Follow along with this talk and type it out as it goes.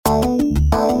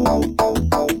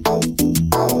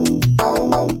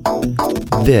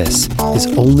This is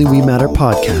Only We Matter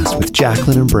podcast with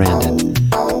Jacqueline and Brandon,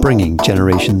 bringing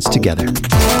generations together.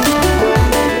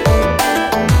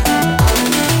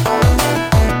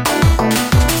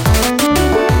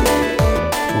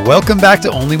 Welcome back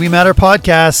to Only We Matter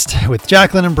podcast with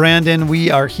Jacqueline and Brandon.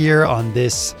 We are here on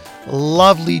this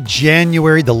lovely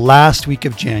January, the last week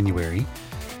of January.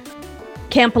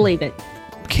 Can't believe it.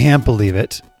 Can't believe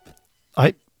it.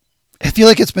 I feel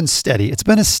like it's been steady. It's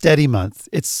been a steady month.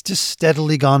 It's just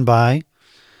steadily gone by.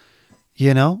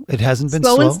 You know, it hasn't been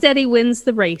slow. Slow and steady wins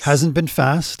the race. Hasn't been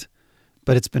fast,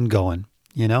 but it's been going.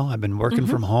 You know, I've been working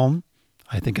from home.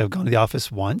 I think I've gone to the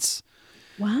office once.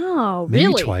 Wow, maybe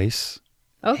really? Twice.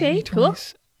 Okay, maybe cool.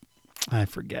 Twice. I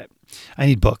forget. I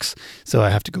need books, so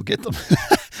I have to go get them.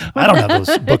 I don't have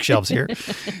those bookshelves here.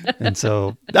 And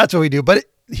so that's what we do. But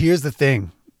here's the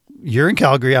thing. You're in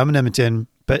Calgary, I'm in Edmonton,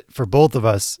 but for both of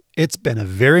us, it's been a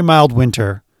very mild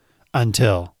winter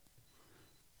until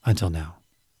now.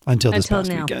 Until this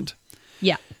past weekend.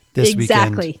 Yeah, this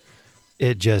exactly.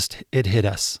 Weekend, it hit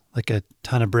us like a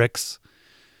ton of bricks.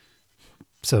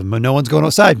 So no one's going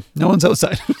outside. No one's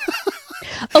outside.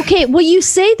 Okay, well, you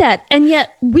say that, and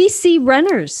yet we see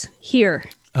runners here.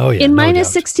 Oh yeah, in no minus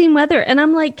doubt. 16 weather, and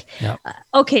I'm like, Yep.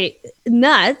 Okay,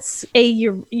 nuts.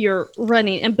 You're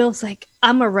running, and Bill's like,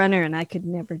 I'm a runner, and I could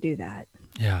never do that.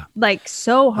 Yeah, Like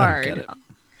so hard.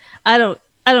 I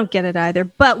don't get it either.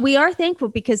 But we are thankful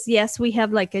because yes, we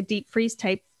have like a deep freeze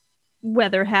type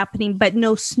weather happening, but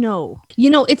no snow.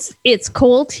 You know, it's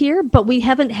cold here, but we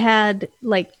haven't had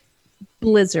like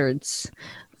blizzards.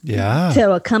 Yeah.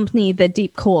 To accompany the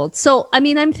deep cold. So, I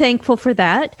mean, I'm thankful for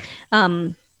that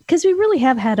because we really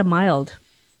have had a mild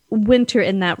winter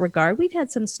in that regard. We've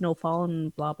had some snowfall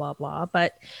and blah, blah, blah.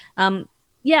 But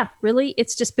yeah, really,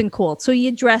 it's just been cold. So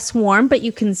you dress warm, but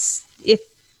you can, if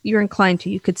you're inclined to,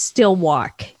 you could still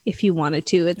walk if you wanted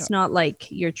to. It's not like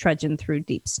you're trudging through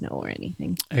deep snow or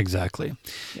anything. Exactly.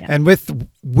 Yeah. And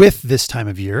with this time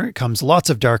of year comes lots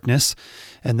of darkness.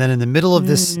 And then in the middle of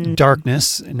this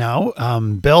darkness now,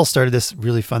 Bell started this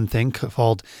really fun thing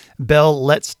called Bell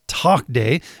Let's Talk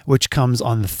Day, which comes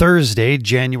on Thursday,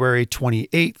 January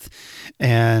 28th.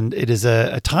 And it is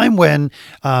a time when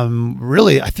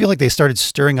really I feel like they started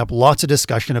stirring up lots of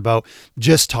discussion about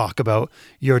just talk about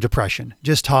your depression,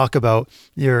 just talk about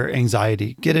your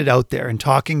anxiety, get it out there, and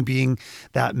talking being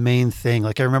that main thing.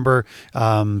 Like I remember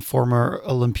former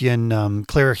Olympian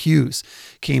Clara Hughes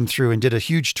came through and did a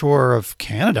huge tour of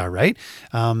Canada, right?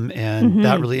 And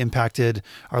that really impacted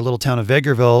our little town of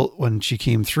Vegreville when she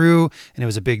came through, and it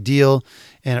was a big deal,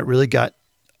 and it really got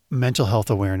mental health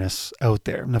awareness out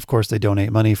there. And of course, they donate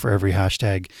money for every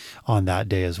hashtag on that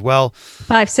day as well.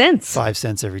 5 cents. 5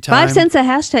 cents every time. 5 cents a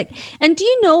hashtag. And do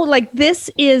you know, like, this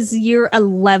is year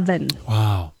 11.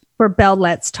 Wow. For Bell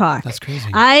Let's Talk. That's crazy.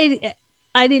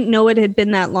 I didn't know it had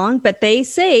been that long, but they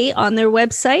say on their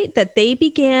website that they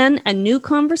began a new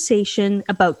conversation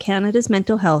about Canada's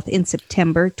mental health in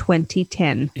September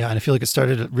 2010. Yeah, and I feel like it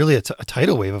started really a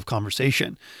tidal wave of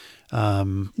conversation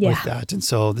with that. And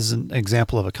so this is an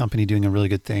example of a company doing a really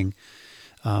good thing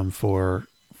for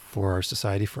our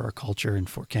society, for our culture, and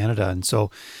for Canada. And so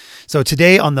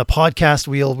today on the podcast,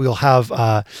 we'll have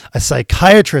a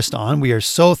psychiatrist on. We are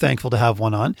so thankful to have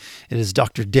one on. It is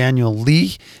Dr. Daniel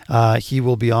Lee. He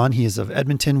will be on. He is of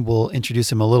Edmonton. We'll introduce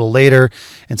him a little later.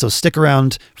 And so stick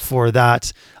around for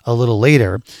that a little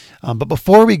later. But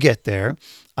before we get there,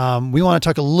 we want to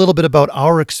talk a little bit about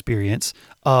our experience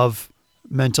of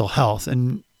mental health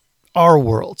and our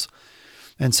worlds.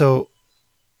 And so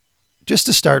just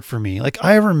to start for me, like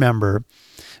I remember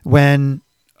when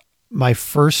my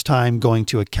first time going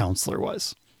to a counselor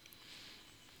was.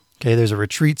 Okay, there's a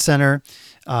retreat center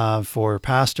for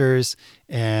pastors,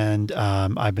 and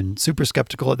I've been super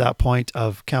skeptical at that point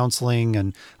of counseling,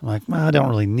 and I'm like, well, I don't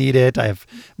really need it. I have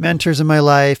mentors in my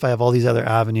life. I have all these other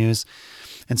avenues.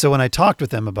 And so when I talked with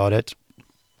them about it,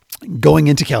 going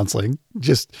into counseling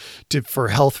for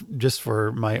health, just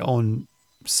for my own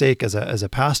sake as a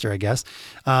pastor, I guess,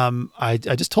 I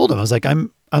just told him, I was like,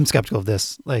 I'm skeptical of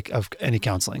this, like of any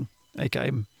counseling. Like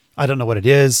I don't know what it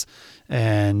is,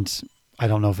 and I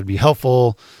don't know if it'd be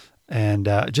helpful, and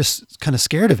just kind of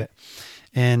scared of it.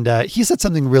 And he said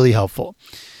something really helpful.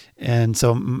 And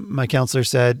so my counselor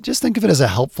said, just think of it as a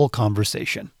helpful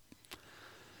conversation.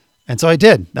 And so I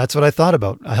did. That's what I thought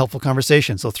about, a helpful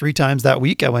conversation. So 3 times that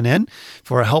week I went in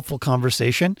for a helpful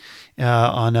conversation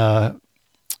on a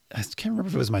I can't remember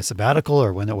if it was my sabbatical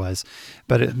or when it was,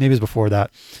 but maybe it was before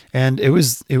that. And it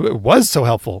was so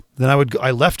helpful. Then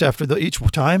I left after each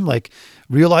time, like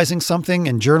realizing something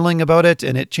and journaling about it,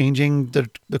 and it changing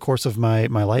the course of my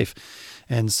life.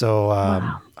 And so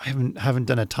Wow. I haven't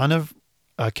done a ton of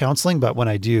counseling, but when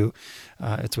I do,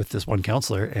 it's with this one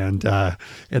counselor and at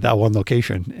that one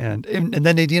location. And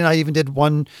then Nadine and I even did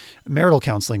one marital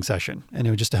counseling session, and it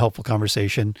was just a helpful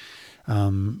conversation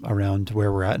around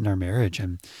where we're at in our marriage.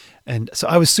 And so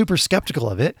I was super skeptical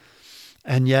of it.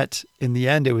 And yet in the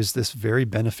end, it was this very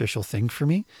beneficial thing for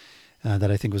me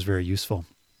that I think was very useful.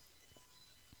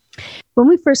 When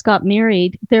we first got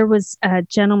married, there was a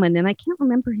gentleman, and I can't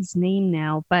remember his name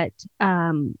now, but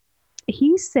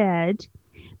he said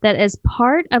that as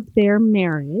part of their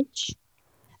marriage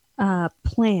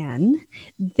plan,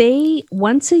 they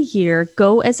once a year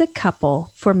go as a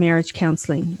couple for marriage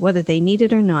counseling, whether they need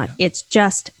it or not. Yeah. It's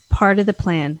just part of the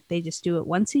plan. They just do it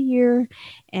once a year,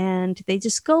 and they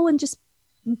just go and just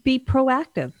be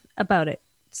proactive about it.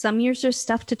 Some years there's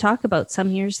stuff to talk about.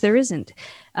 Some years there isn't,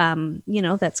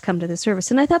 that's come to the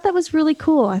service. And I thought that was really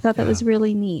cool. I thought that was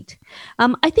really neat.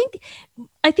 I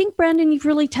think, Brandon, you've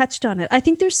really touched on it. I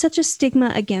think there's such a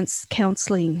stigma against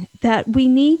counseling that we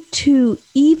need to,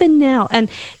 even now, and,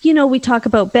 we talk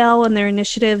about Bell and their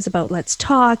initiatives about Let's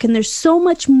Talk, and there's so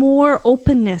much more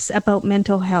openness about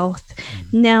mental health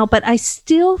now, but I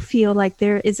still feel like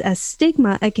there is a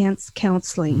stigma against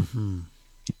counseling. Mm-hmm.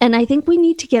 And I think we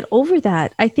need to get over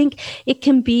that. I think it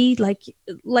can be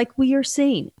like we are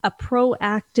saying, a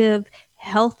proactive,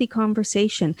 healthy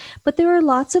conversation. But there are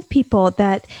lots of people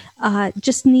that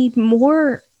just need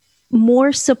more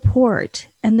support,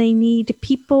 and they need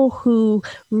people who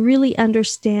really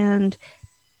understand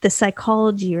the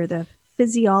psychology or the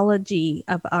physiology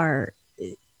of our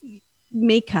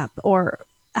makeup, or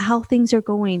how things are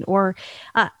going, or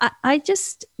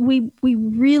we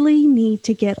really need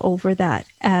to get over that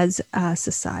as a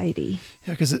society,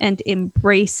 and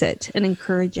embrace it and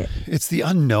encourage it. It's the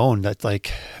unknown that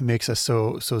like makes us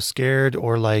so scared,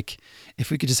 or like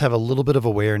if we could just have a little bit of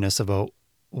awareness about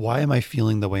why am I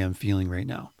feeling the way I'm feeling right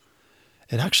now,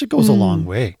 it actually goes a long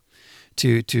way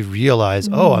to realize,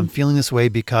 oh, I'm feeling this way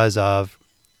because of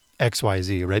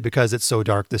XYZ, right? Because it's so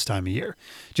dark this time of year.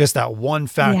 Just that one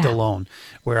fact alone,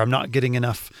 where I'm not getting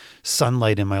enough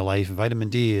sunlight in my life, vitamin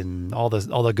D and all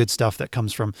the good stuff that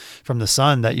comes from the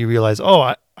sun, that you realize,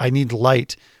 oh, I need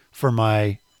light for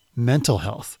my mental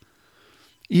health.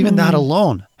 Even that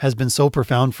alone has been so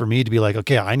profound for me to be like,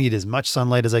 okay, I need as much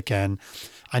sunlight as I can.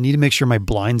 I need to make sure my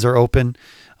blinds are open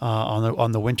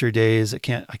on the winter days. I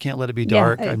can't let it be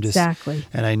dark. Exactly.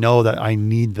 And I know that I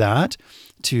need that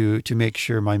to make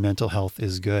sure my mental health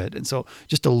is good. And so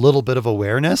just a little bit of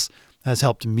awareness has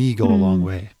helped me go a long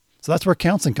way. So that's where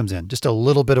counseling comes in. Just a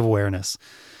little bit of awareness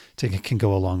can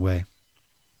go a long way.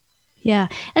 Yeah.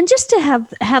 And just to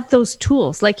have those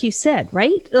tools, like you said,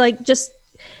 right? Like just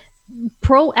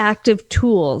proactive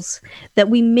tools that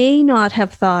we may not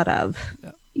have thought of,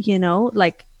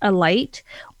 like a light,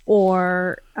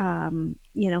 or,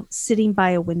 sitting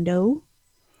by a window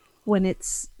when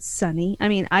it's sunny. I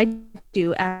mean, I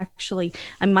do actually,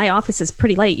 my office is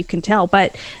pretty light, you can tell,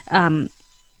 but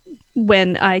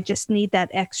when I just need that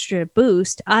extra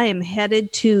boost, I am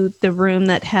headed to the room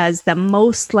that has the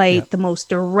most light, the most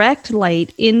direct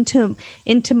light into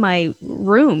my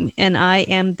room. And I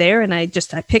am there, and I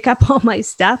pick up all my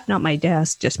stuff, not my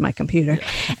desk, just my computer.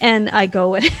 And I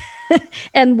go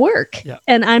and work.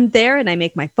 And I'm there, and I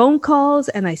make my phone calls,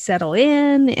 and I settle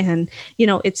in, and,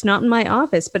 it's not in my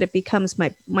office, but it becomes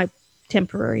my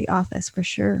temporary office for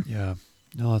sure. Yeah.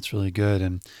 No, that's really good.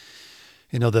 And,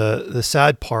 the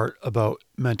sad part about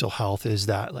mental health is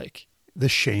that, like, the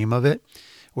shame of it,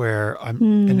 where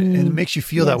and it makes you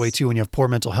feel that way too. When you have poor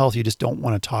mental health, you just don't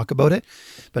want to talk about it.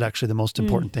 But actually the most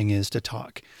important thing is to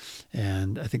talk.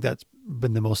 And I think that's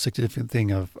been the most significant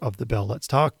thing of the Bell Let's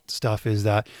Talk stuff, is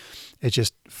that it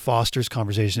just fosters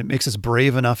conversation. It makes us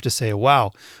brave enough to say,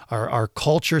 wow, our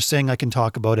culture saying I can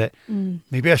talk about it.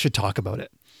 Maybe I should talk about it.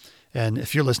 And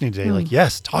if you're listening today, like,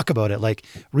 yes, talk about it. Like,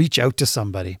 reach out to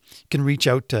somebody. You can reach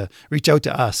out to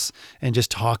us and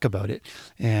just talk about it.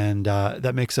 And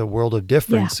that makes a world of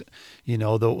difference.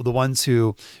 The ones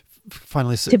who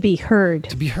finally to be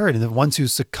heard, and the ones who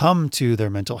succumb to their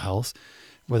mental health,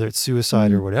 whether it's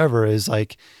suicide or whatever, is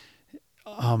like,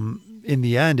 in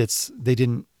the end, they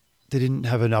didn't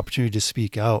have an opportunity to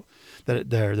speak out. That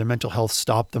their mental health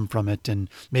stopped them from it, and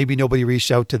maybe nobody reached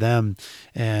out to them,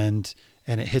 and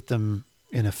it hit them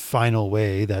in a final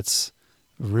way that's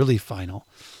really final,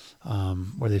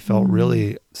 where they felt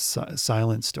really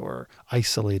silenced or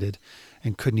isolated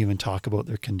and couldn't even talk about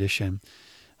their condition.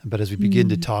 But as we begin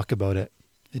to talk about it,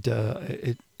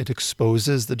 it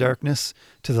exposes the darkness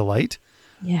to the light.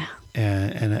 Yeah.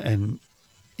 And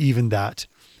even that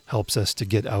helps us to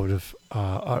get out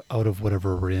of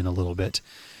whatever we're in a little bit,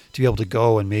 to be able to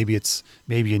go, and maybe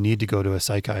you need to go to a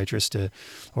psychiatrist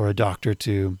or a doctor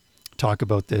to talk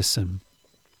about this and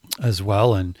as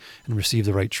well, and receive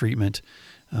the right treatment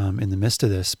in the midst of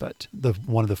this. But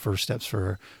one of the first steps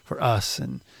for us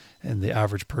and the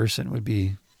average person would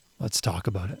be, let's talk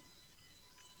about it.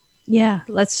 Yeah,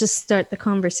 let's just start the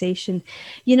conversation.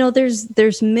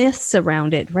 There's myths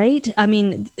around it, right? I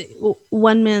mean,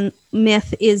 one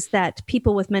myth is that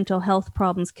people with mental health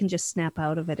problems can just snap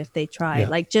out of it if they try. Yeah.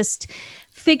 Like, just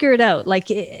figure it out.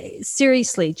 Like,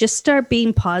 seriously, just start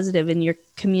being positive in your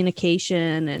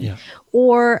communication.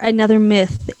 Or another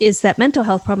myth is that mental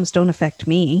health problems don't affect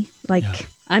me. Like,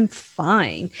 I'm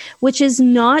fine, which is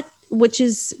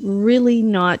really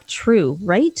not true,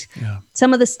 right? Yeah.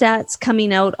 Some of the stats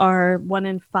coming out are 1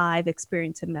 in 5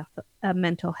 experience a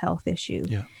mental health issue.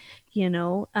 Yeah.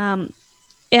 I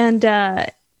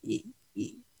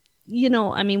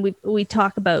mean, we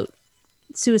talk about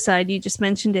suicide. You just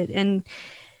mentioned it, and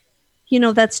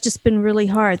that's just been really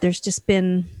hard. There's just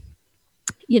been,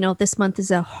 this month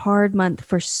is a hard month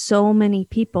for so many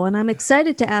people. And I'm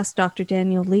excited to ask Dr.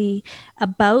 Daniel Lee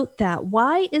about that.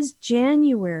 Why is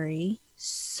January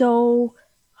so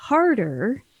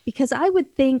harder? Because I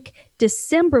would think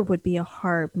December would be a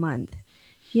hard month.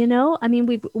 I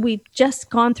mean, we've just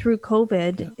gone through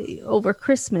COVID over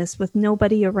Christmas with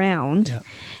nobody around. Yeah.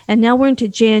 And now we're into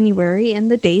January, and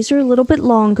the days are a little bit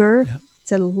longer. Yeah.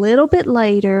 It's a little bit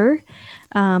lighter.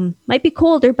 Might be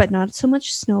colder, but not so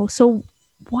much snow. So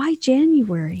why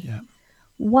January? Yeah.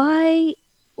 Why?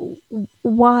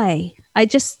 I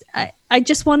just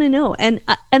want to know. And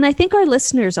I think our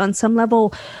listeners on some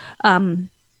level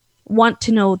want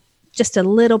to know just a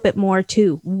little bit more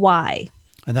too. Why?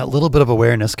 And that little bit of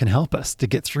awareness can help us to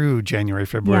get through January,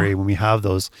 February when we have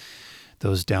those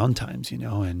downtimes,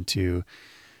 and to,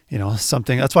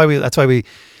 something. That's why we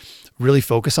really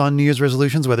focus on New Year's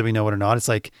resolutions, whether we know it or not. It's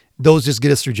like those just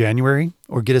get us through January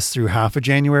or get us through half of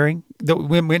January.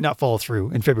 We might not follow through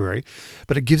in February,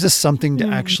 but it gives us something to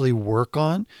actually work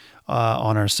on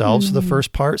ourselves for the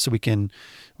first part, so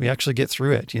we actually get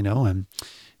through it,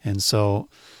 and so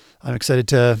I'm excited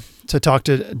to talk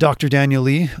to Dr. Daniel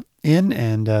Lee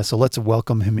and so let's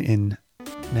welcome him in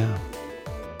now.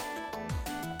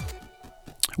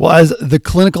 Well, as the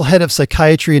clinical head of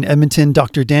psychiatry in Edmonton,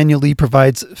 Dr. Daniel Lee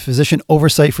provides physician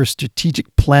oversight for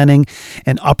strategic planning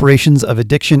and operations of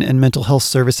addiction and mental health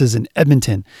services in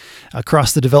Edmonton.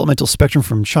 Across the developmental spectrum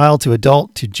from child to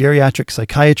adult to geriatric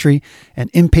psychiatry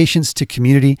and inpatients to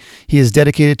community, he is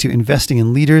dedicated to investing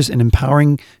in leaders and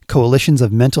empowering coalitions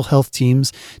of mental health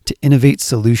teams to innovate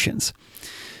solutions.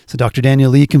 So Dr.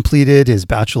 Daniel Lee completed his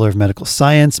Bachelor of Medical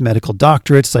Science, Medical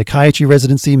Doctorate, Psychiatry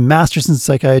Residency, Master's in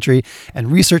Psychiatry, and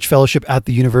Research Fellowship at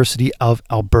the University of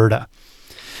Alberta.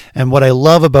 And what I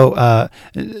love about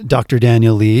Dr.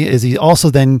 Daniel Lee is he also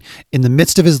then, in the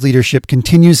midst of his leadership,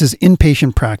 continues his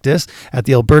inpatient practice at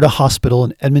the Alberta Hospital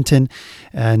in Edmonton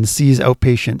and sees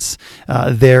outpatients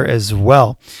there as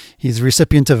well. He's a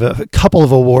recipient of a couple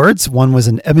of awards. One was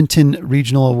an Edmonton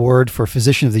Regional Award for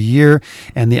Physician of the Year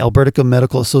and the Alberta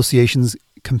Medical Association's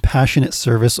Compassionate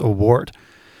Service Award.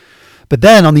 But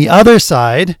then on the other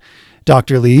side,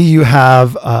 Dr. Lee, you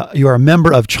are a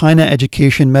member of China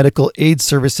Education Medical Aid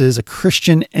Services, a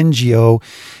Christian NGO,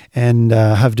 and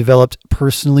have developed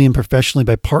personally and professionally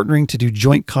by partnering to do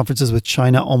joint conferences with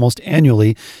China almost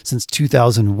annually since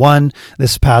 2001.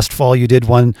 This past fall, you did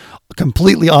one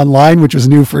completely online, which was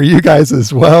new for you guys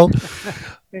as well.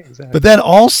 Exactly. But then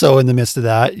also in the midst of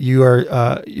that,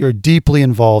 you're deeply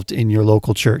involved in your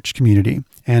local church community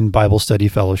and Bible study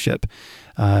fellowship,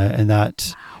 and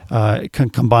that.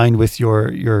 Combined with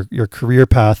your career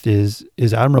path is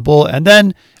admirable. And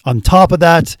then on top of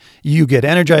that, you get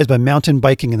energized by mountain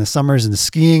biking in the summers and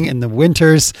skiing in the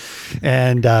winters.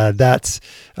 And that's,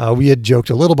 we had joked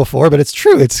a little before, but it's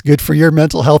true. It's good for your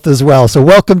mental health as well. So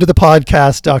welcome to the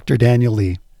podcast, Dr. Daniel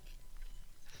Lee.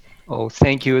 Oh,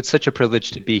 thank you. It's such a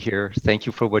privilege to be here. Thank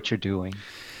you for what you're doing.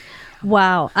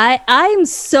 Wow. I'm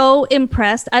so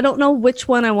impressed. I don't know which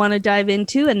one I want to dive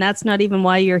into, and that's not even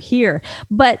why you're here.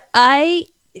 But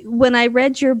when I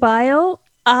read your bio,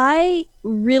 I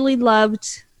really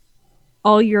loved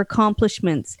all your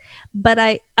accomplishments. But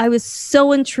I was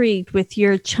so intrigued with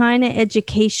your China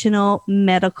Educational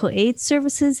Medical Aid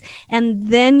Services, and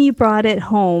then you brought it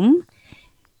home.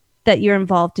 that you're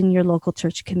involved in your local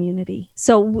church community.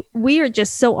 So we are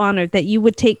just so honored that you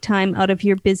would take time out of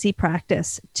your busy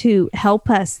practice to help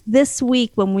us this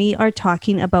week when we are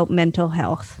talking about mental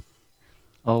health.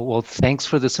 Oh, well, thanks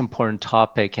for this important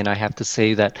topic. And I have to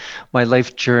say that my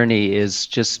life journey is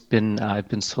just been, I've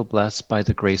been so blessed by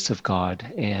the grace of God,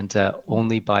 and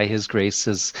only by his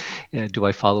grace do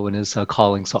I follow in his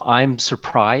calling. So I'm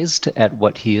surprised at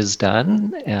what he has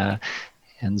done.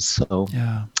 And so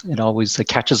it always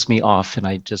catches me off, and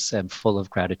I just am full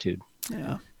of gratitude.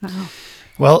 Yeah.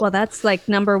 Wow. Well, that's like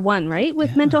number one, right?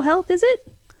 With mental health, is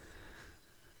it?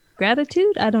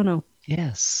 Gratitude? I don't know.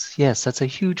 Yes, that's a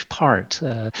huge part.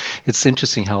 It's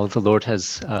interesting how the Lord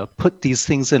has put these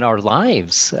things in our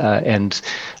lives, and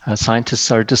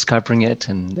scientists are discovering it,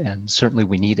 and certainly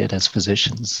we need it as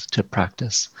physicians to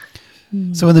practice.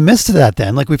 So in the midst of that,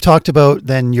 then, like we've talked about,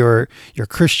 then your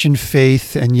Christian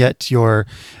faith, and yet your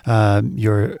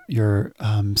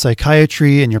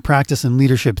psychiatry and your practice and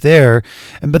leadership there,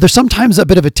 but there's sometimes a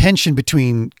bit of a tension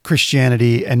between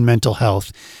Christianity and mental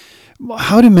health.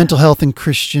 How do mental health and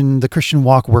the Christian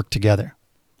walk work together?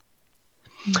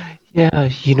 Yeah,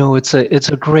 it's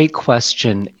a great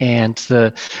question, and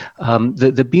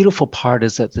the beautiful part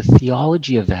is that the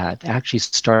theology of that actually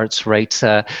starts right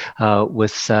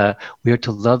with we are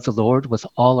to love the Lord with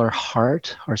all our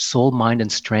heart, our soul, mind,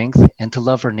 and strength, and to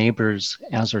love our neighbors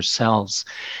as ourselves.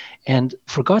 And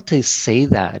for God to say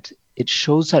that, it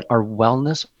shows that our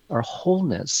wellness, our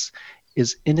wholeness,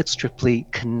 is inextricably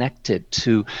connected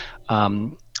to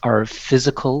our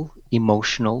physical,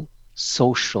 emotional,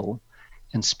 social,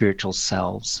 and spiritual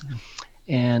selves.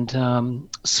 And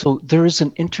so there is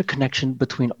an interconnection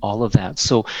between all of that.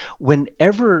 So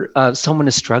whenever someone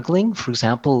is struggling, for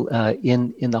example,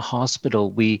 in the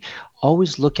hospital, we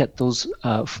always look at those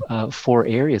 4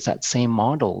 areas, that same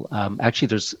model. Actually,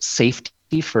 there's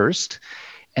safety first,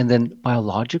 and then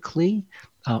biologically,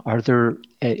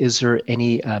 is there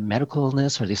any medical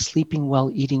illness? Are they sleeping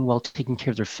well, eating well, taking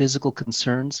care of their physical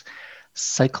concerns?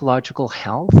 Psychological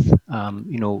health,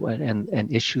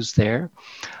 and issues there.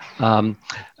 Then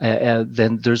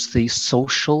there's the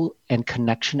social and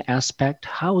connection aspect.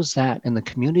 How is that? And the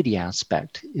community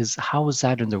aspect how is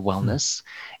that in their wellness?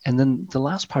 And then the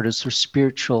last part is their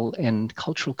spiritual and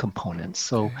cultural components.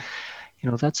 So,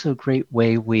 that's a great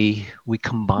way we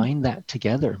combine that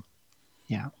together.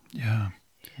 Yeah.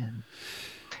 And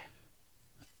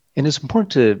it's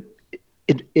important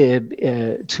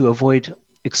to avoid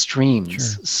extremes.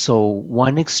 Sure. So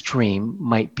one extreme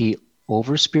might be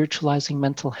over spiritualizing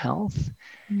mental health.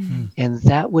 And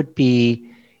that would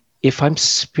be, if I'm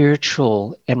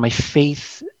spiritual and my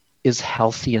faith is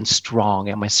healthy and strong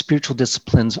and my spiritual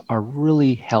disciplines are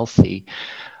really healthy,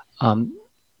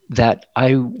 that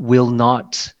I will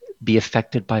not be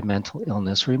affected by mental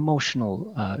illness or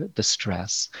emotional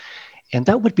distress. And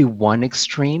that would be one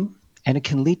extreme. And it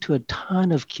can lead to a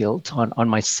ton of guilt on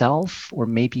myself, or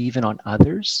maybe even on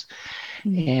others.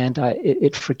 And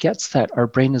it forgets that our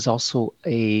brain is also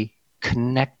a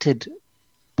connected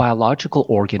biological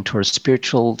organ to our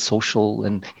spiritual, social,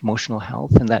 and emotional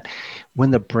health. And that when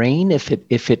the brain, if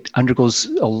it undergoes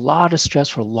a lot of stress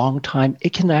for a long time,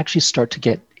 it can actually start to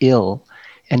get ill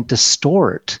and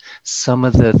distort some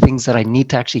of the things that I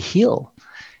need to actually heal.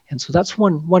 And so that's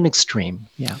one extreme.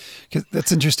 Yeah.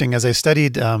 That's interesting. As I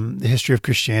studied the history of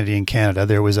Christianity in Canada,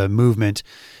 there was a movement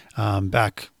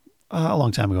back a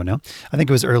long time ago now. I think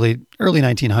it was early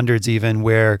 1900s even,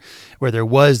 where there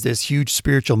was this huge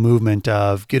spiritual movement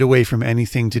of get away from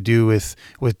anything to do with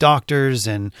doctors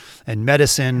and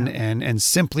medicine, and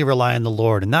simply rely on the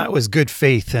Lord. And that was good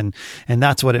faith, and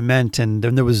that's what it meant. And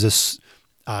then there was this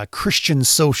Christian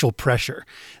social pressure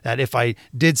that if I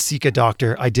did seek a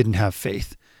doctor, I didn't have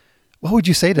faith. What would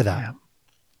you say to that?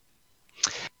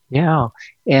 Yeah,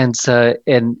 and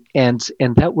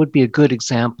that would be a good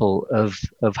example of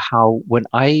how, when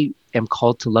I am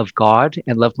called to love God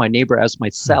and love my neighbor as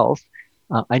myself,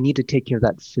 I need to take care of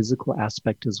that physical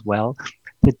aspect as well.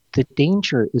 The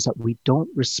danger is that we don't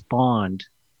respond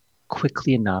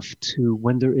quickly enough to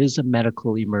when there is a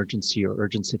medical emergency or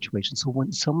urgent situation. So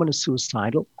when someone is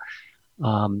suicidal,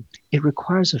 it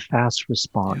requires a fast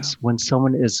response. When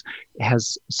someone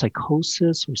has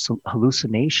psychosis or some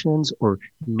hallucinations or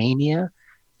mania,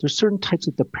 there's certain types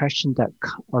of depression that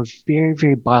are very,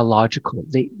 very biological.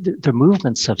 Their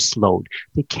movements have slowed.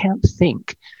 They can't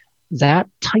think. That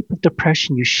type of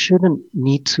depression, you shouldn't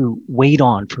need to wait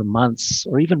on for months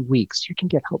or even weeks. You can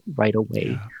get help right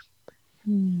away.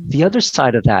 The other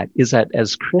side of that is that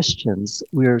as Christians,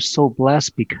 we are so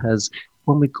blessed because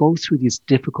when we go through these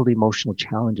difficult emotional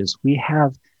challenges, we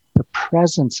have the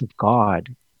presence of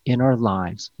God in our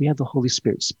lives. We have the Holy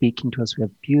Spirit speaking to us. We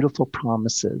have beautiful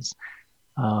promises,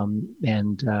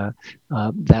 that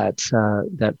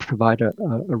provide a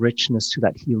richness to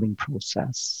that healing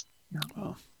process. Yeah.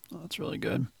 Oh, that's really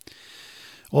good.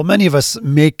 Well, many of us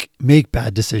make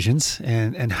bad decisions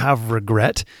and have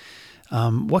regret.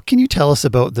 What can you tell us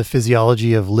about the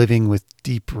physiology of living with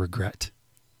deep regret?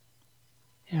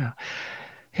 Yeah.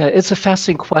 Yeah, it's a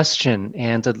fascinating question,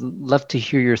 and I'd love to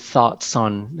hear your thoughts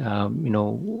on,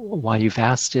 why you've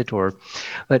asked it,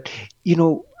 but,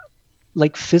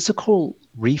 like physical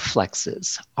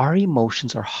reflexes, our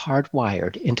emotions are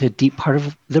hardwired into a deep part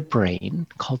of the brain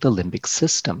called the limbic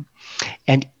system.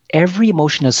 And every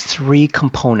emotion has three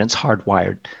components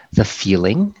hardwired: the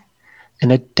feeling,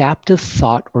 an adaptive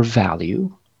thought or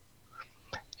value,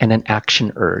 and an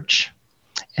action urge.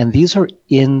 And these are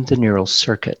in the neural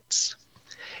circuits.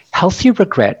 Healthy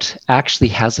regret actually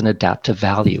has an adaptive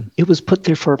value. It was put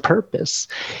there for a purpose.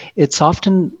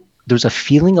 There's a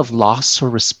feeling of loss or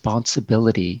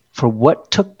responsibility for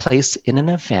what took place in an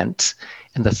event.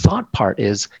 And the thought part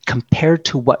is compared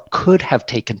to what could have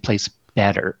taken place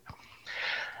better.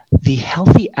 The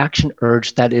healthy action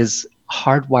urge that is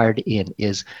hardwired in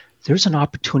is there's an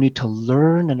opportunity to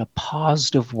learn in a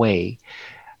positive way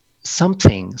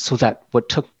something so that what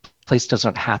took place does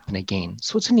not happen again.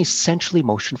 So it's an essential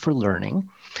emotion for learning.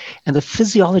 And the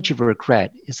physiology of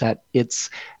regret is that it's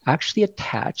actually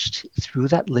attached through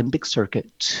that limbic circuit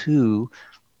to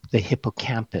the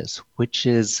hippocampus, which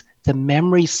is the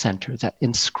memory center that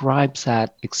inscribes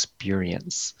that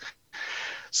experience.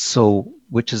 So,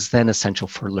 which is then essential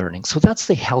for learning. So that's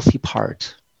the healthy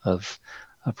part of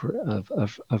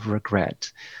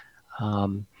regret.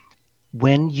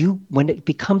 When it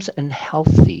becomes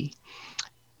unhealthy,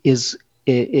 is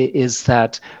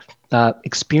that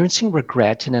experiencing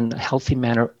regret in a healthy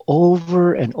manner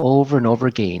over and over and over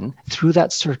again through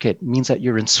that circuit means that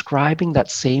you're inscribing that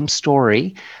same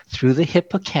story through the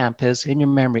hippocampus in your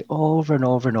memory over and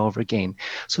over and over again.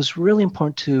 So it's really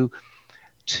important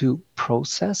to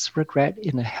process regret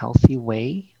in a healthy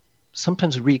way.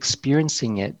 Sometimes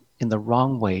re-experiencing it in the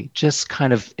wrong way just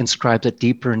kind of inscribes it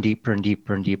deeper and deeper and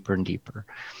deeper and deeper and deeper.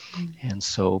 And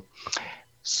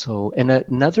and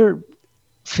another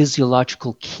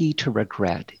physiological key to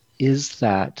regret is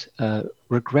that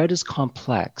regret is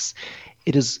complex.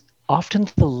 It is often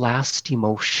the last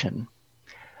emotion,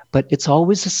 but it's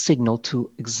always a signal to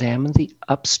examine the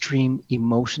upstream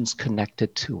emotions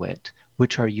connected to it,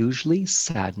 which are usually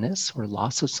sadness or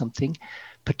loss of something,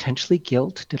 potentially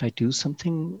guilt. Did I do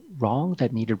something wrong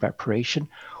that needed reparation?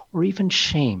 Or even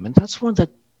shame. And that's one of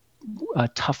the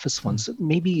toughest ones.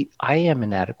 Maybe I am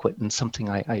inadequate in something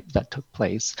that took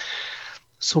place.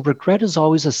 So regret is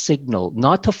always a signal,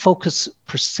 not to focus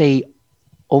per se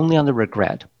only on the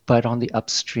regret, but on the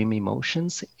upstream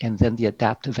emotions and then the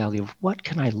adaptive value of what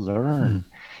can I learn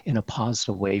in a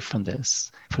positive way from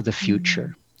this for the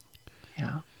future.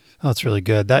 Yeah. Oh, that's really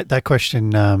good. That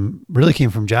question really came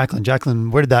from Jacqueline.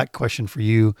 Jacqueline, where did that question for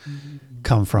you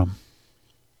come from?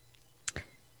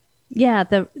 Yeah,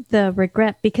 the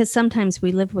regret, because sometimes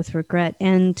we live with regret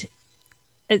and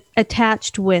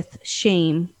attached with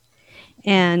shame.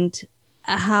 And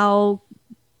how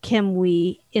can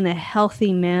we, in a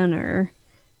healthy manner,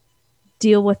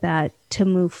 deal with that to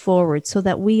move forward so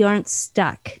that we aren't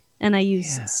stuck? And I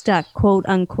use stuck, quote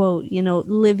unquote,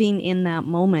 living in that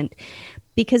moment.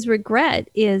 Because regret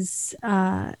is,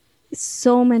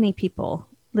 so many people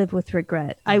live with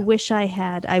regret. I wish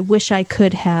I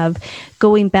could have,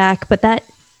 going back, but that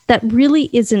really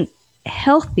isn't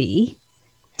healthy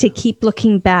to keep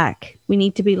looking back. We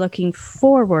need to be looking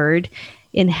forward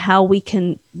in how we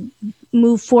can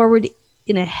move forward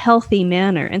in a healthy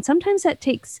manner. And sometimes that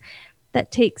takes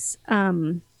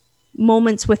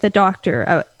moments with a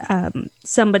doctor,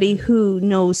 somebody who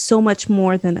knows so much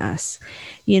more than us,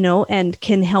 and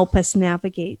can help us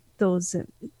navigate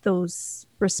those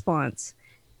response.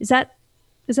 Is that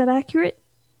accurate?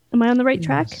 Am I on the right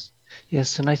track?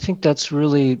 Yes, and I think that's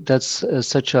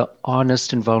such a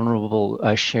honest and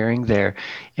vulnerable sharing there.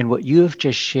 And what you have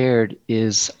just shared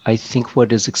is, I think,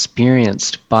 what is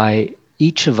experienced by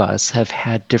each of us have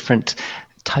had different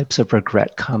types of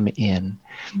regret come in,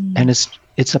 and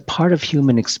it's a part of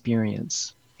human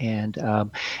experience. And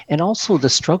also the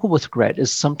struggle with regret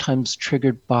is sometimes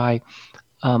triggered by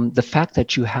the fact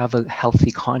that you have a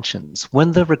healthy conscience.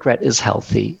 When the regret is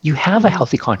healthy, you have a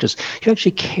healthy conscience. You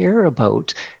actually care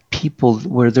about people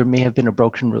where there may have been a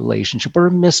broken relationship or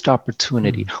a missed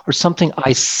opportunity or something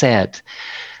I said.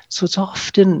 So it's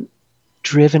often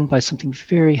driven by something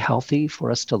very healthy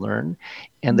for us to learn.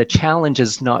 And the challenge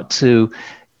is not to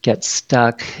get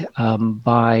stuck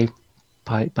by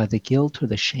by the guilt or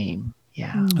the shame.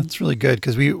 Yeah. That's really good,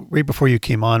 because right before you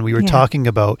came on, we were talking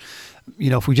about,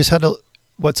 if we just had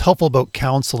what's helpful about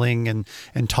counseling and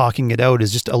talking it out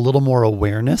is just a little more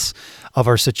awareness of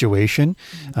our situation.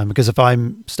 Because if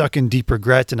I'm stuck in deep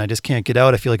regret and I just can't get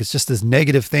out, I feel like it's just this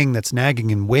negative thing that's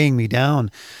nagging and weighing me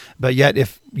down. But yet,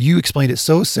 if you explained it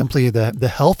so simply,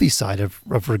 the healthy side of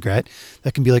regret,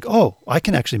 that can be like, oh, I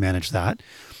can actually manage that.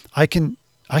 I can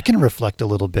reflect a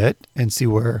little bit and see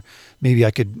where maybe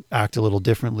I could act a little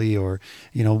differently, or,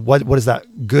 what is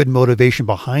that good motivation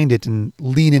behind it, and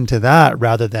lean into that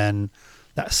rather than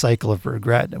that cycle of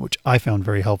regret, which I found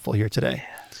very helpful here today.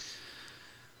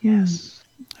 Yes.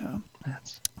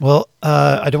 Well,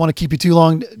 I don't want to keep you too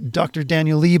long, Dr.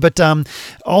 Daniel Lee, but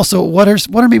also what are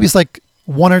maybe like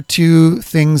one or two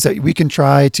things that we can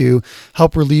try to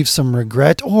help relieve some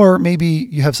regret, or maybe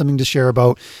you have something to share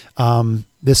about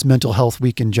this mental health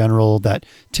week in general, that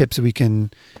tips we can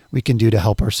do to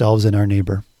help ourselves and our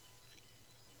neighbor.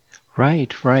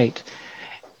 Right.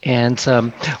 And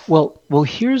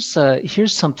here's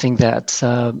something that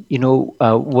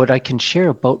what I can share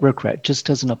about regret just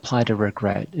doesn't apply to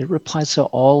regret. It applies to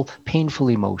all painful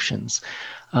emotions.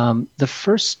 The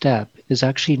first step is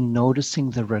actually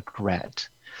noticing the regret,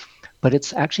 but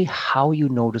it's actually how you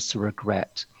notice the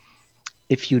regret.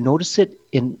 If you notice it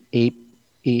in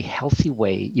a healthy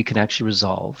way, you can actually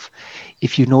resolve.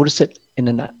 If you notice it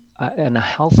in a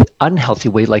unhealthy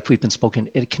way, like we've been spoken,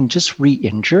 it can just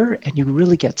re-injure and you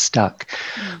really get stuck.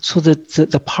 So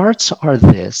the parts are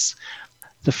this.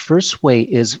 The first way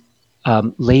is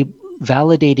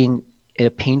validating a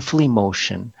painful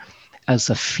emotion as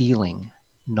a feeling,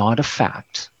 not a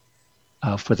fact,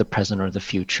 for the present or the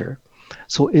future.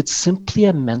 So it's simply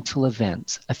a mental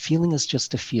event. A feeling is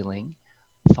just a feeling.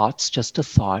 Thought's just a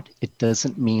thought. It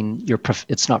doesn't mean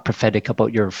it's not prophetic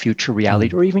about your future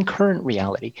reality or even current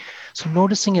reality. So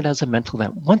noticing it as a mental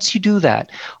event. Once you do that,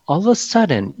 all of a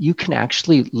sudden you can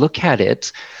actually look at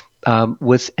it and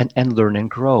learn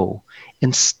and grow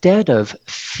instead of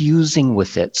fusing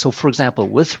with it. So for example,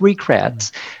 with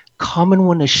regrets, common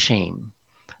one is shame.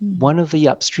 One of the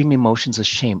upstream emotions is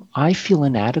shame. I feel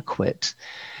inadequate.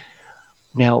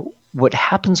 Now, what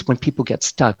happens when people get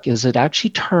stuck is it actually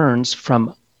turns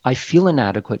from I feel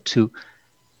inadequate to,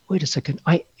 wait a second,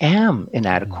 I am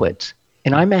inadequate.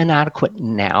 And I'm inadequate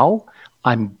now.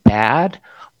 I'm bad.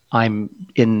 I'm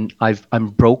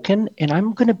broken, and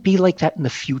I'm going to be like that in the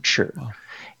future. Wow.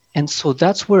 And so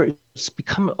that's where it's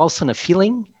become all of a sudden a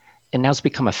feeling, and now it's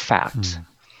become a fact.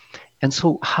 And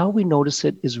so how we notice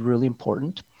it is really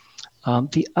important.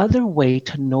 The other way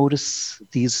to notice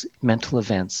these mental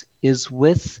events is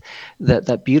with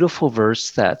that beautiful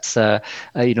verse that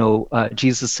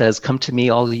Jesus says, "Come to me,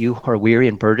 all of you who are weary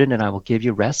and burdened, and I will give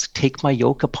you rest. Take my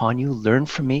yoke upon you, learn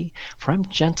from me, for I'm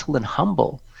gentle and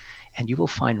humble, and you will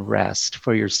find rest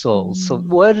for your souls." So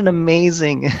what an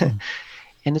amazing,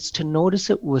 and it's to notice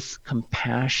it with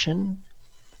compassion,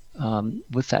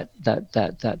 with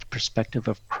that perspective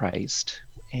of Christ.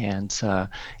 And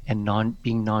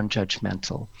being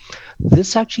non-judgmental.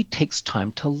 This actually takes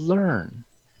time to learn.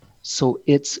 So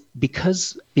it's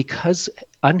because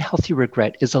unhealthy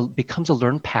regret becomes a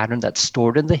learned pattern that's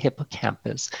stored in the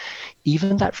hippocampus.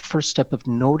 Even that first step of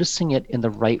noticing it in the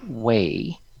right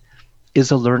way is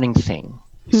a learning thing.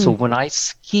 So when I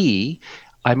ski,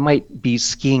 I might be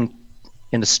skiing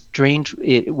in a strange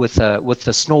with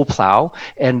the snow plow,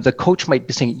 and the coach might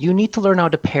be saying, "You need to learn how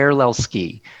to parallel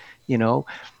ski."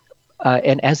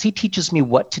 And as he teaches me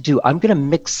what to do, I'm going to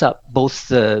mix up both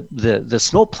the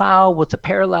snow plow with the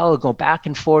parallel and go back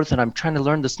and forth, and I'm trying to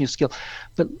learn this new skill.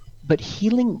 But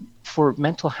healing for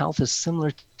mental health is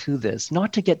similar to this.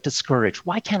 Not to get discouraged.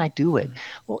 Why can't I do it?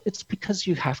 Well, it's because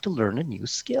you have to learn a new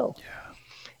skill. Yeah.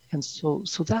 And so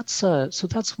that's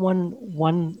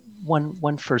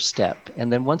one first step.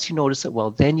 And then once you notice it,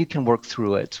 well, then you can work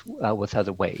through it with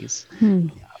other ways.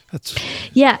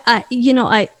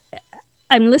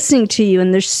 I'm listening to you,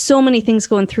 and there's so many things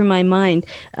going through my mind.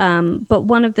 But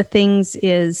one of the things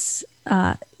is,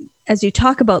 as you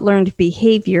talk about learned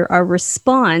behavior, our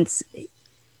response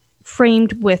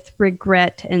framed with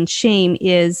regret and shame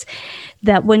is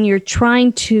that when you're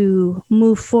trying to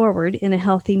move forward in a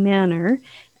healthy manner,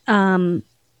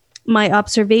 my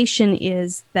observation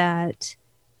is that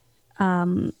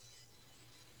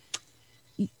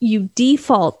you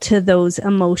default to those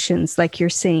emotions, like you're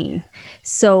saying.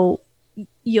 So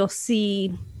you'll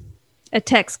see a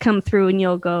text come through and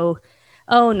you'll go,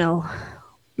 "Oh no,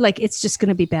 like it's just going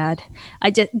to be bad.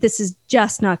 This is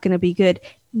just not going to be good."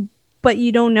 But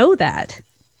you don't know that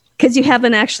because you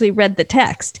haven't actually read the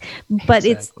text. But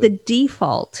It's the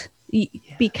default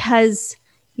because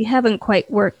you haven't quite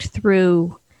worked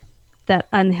through that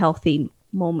unhealthy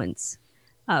moments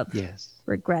of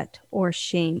regret or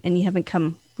shame, and you haven't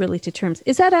come really to terms.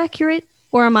 Is that accurate,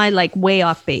 or am I like way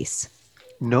off base?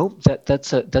 No,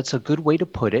 that's a good way to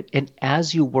put it. And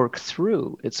as you work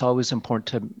through, it's always important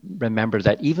to remember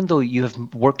that even though you have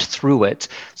worked through it,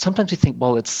 sometimes you think,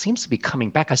 well, it seems to be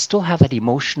coming back. I still have that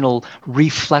emotional,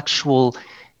 reflexual,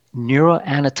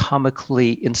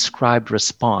 neuroanatomically inscribed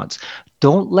response.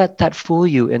 Don't let that fool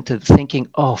you into thinking,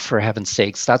 oh, for heaven's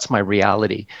sakes, that's my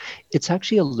reality. It's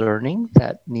actually a learning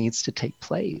that needs to take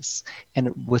place,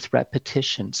 and with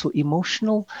repetition. So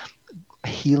emotional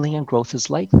healing and growth is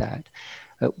like that.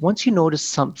 Once you notice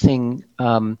something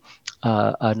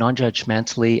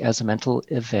non-judgmentally as a mental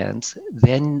event,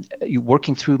 then you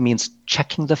working through means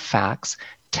checking the facts,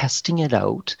 testing it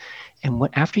out. And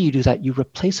after you do that, you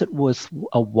replace it with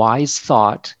a wise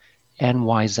thought and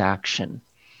wise action.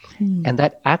 And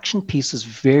that action piece is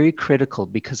very critical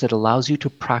because it allows you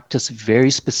to practice very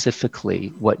specifically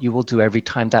what you will do every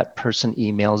time that person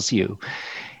emails you.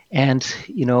 And,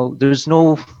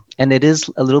 and it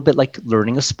is a little bit like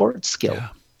learning a sports skill. Yeah.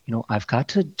 I've got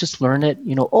to just learn it,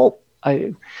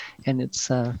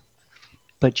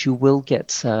 but you will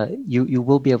get, you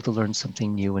will be able to learn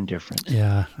something new and different.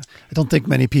 Yeah. I don't think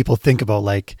many people think about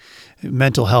like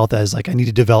mental health as like, I need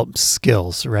to develop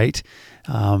skills, right?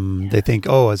 They think,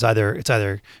 it's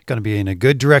either going to be in a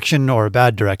good direction or a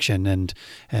bad direction,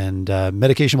 and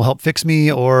medication will help fix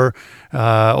me or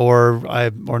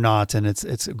not. And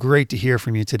it's great to hear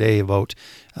from you today about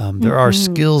there are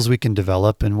skills we can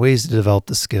develop and ways to develop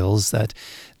the skills that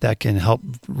can help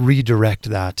redirect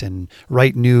that and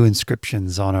write new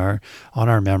inscriptions on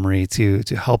our memory to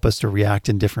help us to react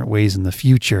in different ways in the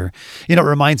future. It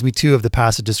reminds me too of the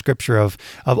passage of scripture of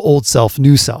old self,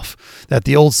 new self, that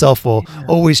the old self will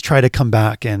always try to come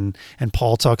back. And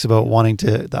Paul talks about wanting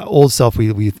to, the old self,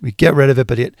 we get rid of it,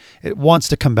 but it wants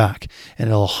to come back and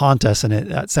it'll haunt us. And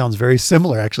that sounds very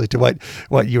similar actually to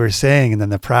what you were saying. And then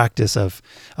the practice of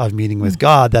meeting with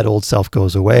God, that old self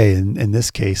goes away. And in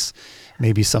this case,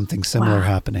 maybe something similar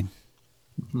happening.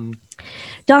 Mm-hmm.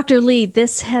 Dr. Lee,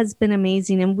 this has been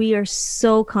amazing, and we are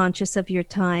so conscious of your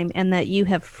time and that you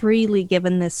have freely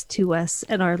given this to us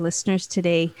and our listeners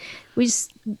today. We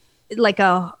just like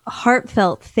a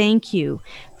heartfelt thank you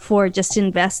for just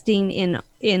investing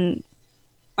in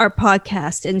our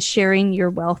podcast and sharing your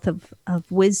wealth of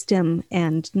wisdom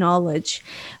and knowledge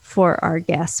for our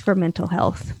guests for mental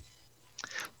health.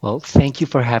 Well, thank you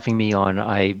for having me on.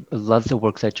 I love the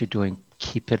work that you're doing.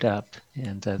 Keep it up.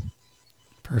 And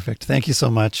perfect. Thank you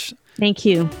so much. Thank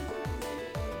you.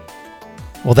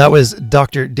 Well, that was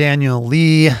Dr. Daniel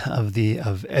Lee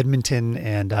of Edmonton,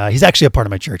 and he's actually a part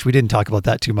of my church. We didn't talk about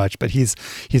that too much, but he's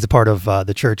a part of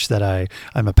the church that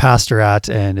I'm a pastor at,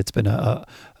 and it's been a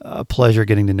pleasure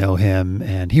getting to know him.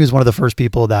 And he was one of the first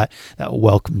people that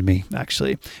welcomed me,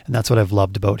 actually, and that's what I've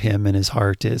loved about him and his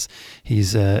heart is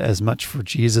he's as much for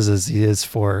Jesus as he is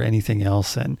for anything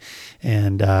else, and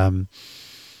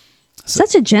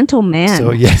such a gentle man. So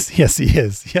yes, he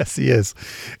is. Yes, he is.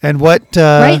 And what?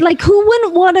 Right? Like who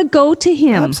wouldn't want to go to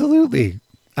him? Absolutely.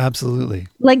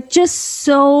 Like just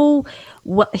so.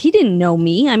 He didn't know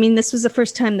me. I mean, this was the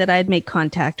first time that I had made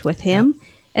contact with him,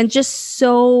 and just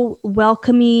so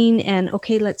welcoming. And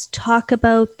okay, let's talk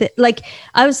about that. Like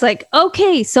I was like,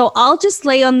 okay, so I'll just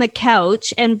lay on the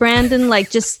couch, and Brandon,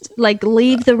 just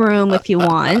leave the room if you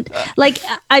want. Like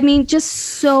I mean, just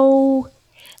so.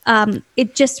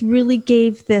 It just really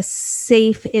gave this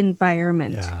safe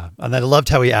environment. Yeah, and I loved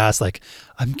how he asked,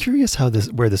 I'm curious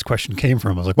where this question came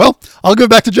from. I was like, well, I'll go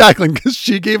back to Jacqueline because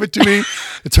she gave it to me.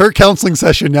 It's her counseling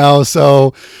session now,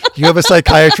 so you have a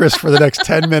psychiatrist for the next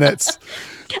 10 minutes.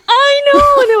 I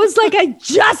know, and it was like I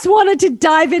just wanted to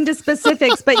dive into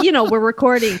specifics, but we're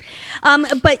recording.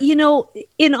 But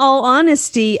in all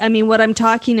honesty, I mean, what I'm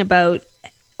talking about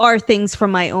are things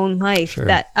from my own life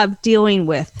that I'm dealing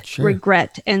with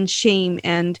regret and shame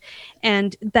and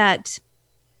that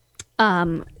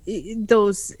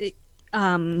those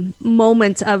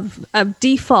moments of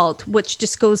default, which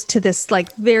just goes to this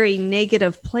very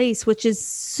negative place, which is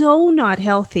so not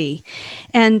healthy,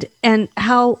 and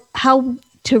how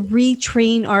to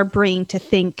retrain our brain to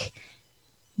think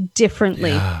differently.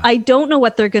 Yeah. I don't know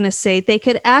what they're going to say. They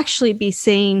could actually be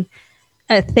saying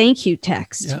a thank you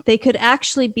text. Yep. They could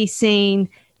actually be saying,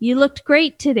 you looked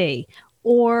great today,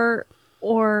 or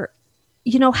how are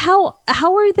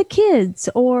the kids,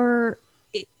 or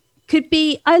it could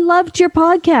be, I loved your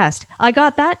podcast. I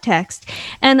got that text.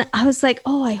 And I was like,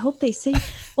 oh, I hope they say,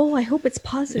 oh, I hope it's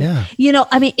positive. Yeah.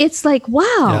 I mean, it's like,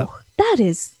 wow,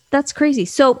 that's crazy.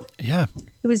 So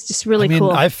It was just really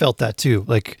cool. I felt that too.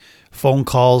 Like phone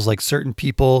calls, like certain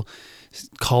people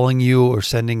calling you or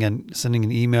sending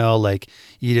an email, like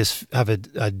you just have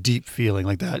a deep feeling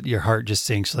like that. Your heart just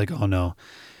sinks, like, oh no,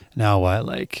 now what?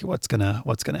 Like what's gonna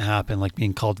happen? Like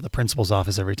being called to the principal's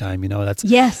office every time, that's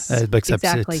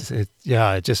exactly.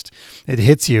 It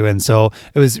hits you. And so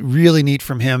it was really neat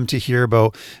from him to hear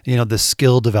about, the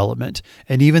skill development,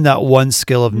 and even that one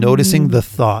skill of noticing the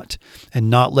thought and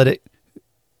not let it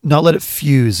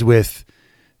fuse with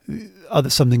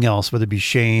something else, whether it be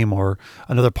shame or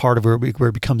another part of where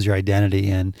it becomes your identity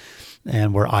and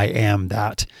where I am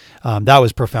that. That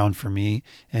was profound for me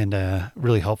and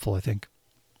really helpful, I think.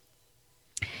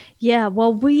 Yeah,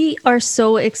 well, we are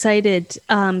so excited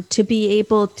to be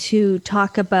able to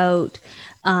talk about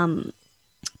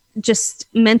just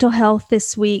mental health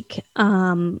this week.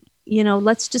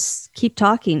 Let's just keep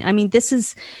talking. I mean, this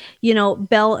is,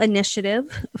 Bell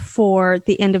Initiative for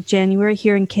the end of January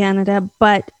here in Canada,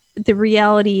 but the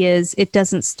reality is it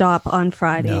doesn't stop on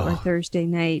Friday or Thursday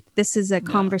night. This is a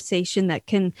conversation that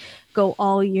can go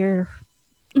all year.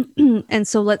 And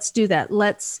so let's do that.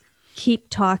 Let's keep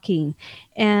talking.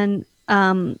 And,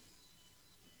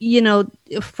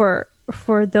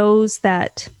 for those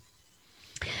that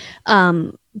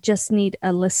just need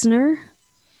a listener,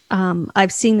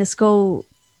 I've seen this go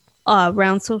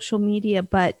around social media,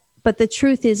 but the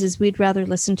truth is we'd rather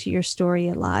listen to your story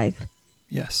alive.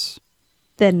 Yes.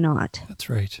 Than not. That's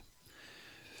right.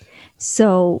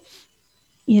 So,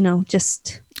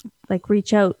 just like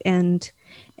reach out and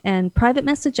private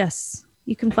message us.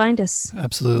 You can find us.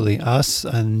 Absolutely. Us.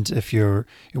 And if you're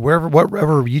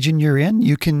whatever region you're in,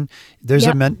 you can, there's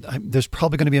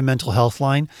probably going to be a mental health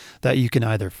line that you can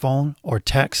either phone or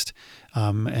text.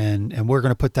 And we're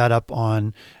going to put that up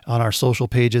on our social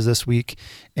pages this week,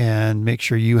 and make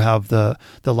sure you have the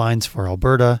lines for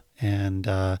Alberta and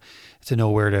to know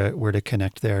where to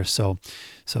connect there. So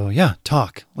yeah,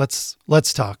 talk. Let's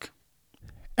talk.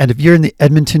 And if you're in the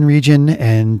Edmonton region,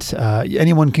 and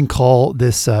anyone can call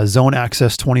this Zone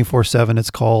Access 24/7.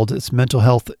 It's mental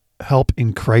health help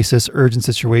in crisis, urgent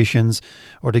situations,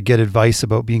 or to get advice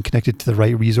about being connected to the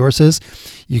right resources,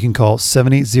 you can call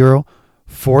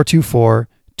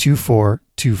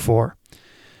 780-424-2424.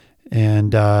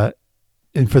 And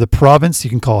for the province,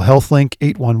 you can call HealthLink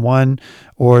 811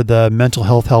 or the mental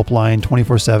health helpline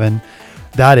 24/7.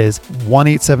 That is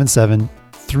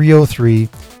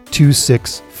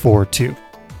 1-877-303-2642.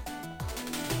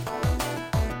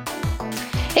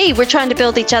 Hey, we're trying to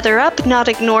build each other up, not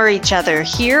ignore each other,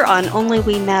 here on Only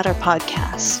We Matter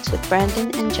podcast with Brandon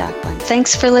and Jacqueline.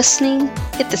 Thanks for listening.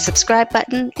 Hit the subscribe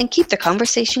button and keep the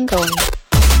conversation going.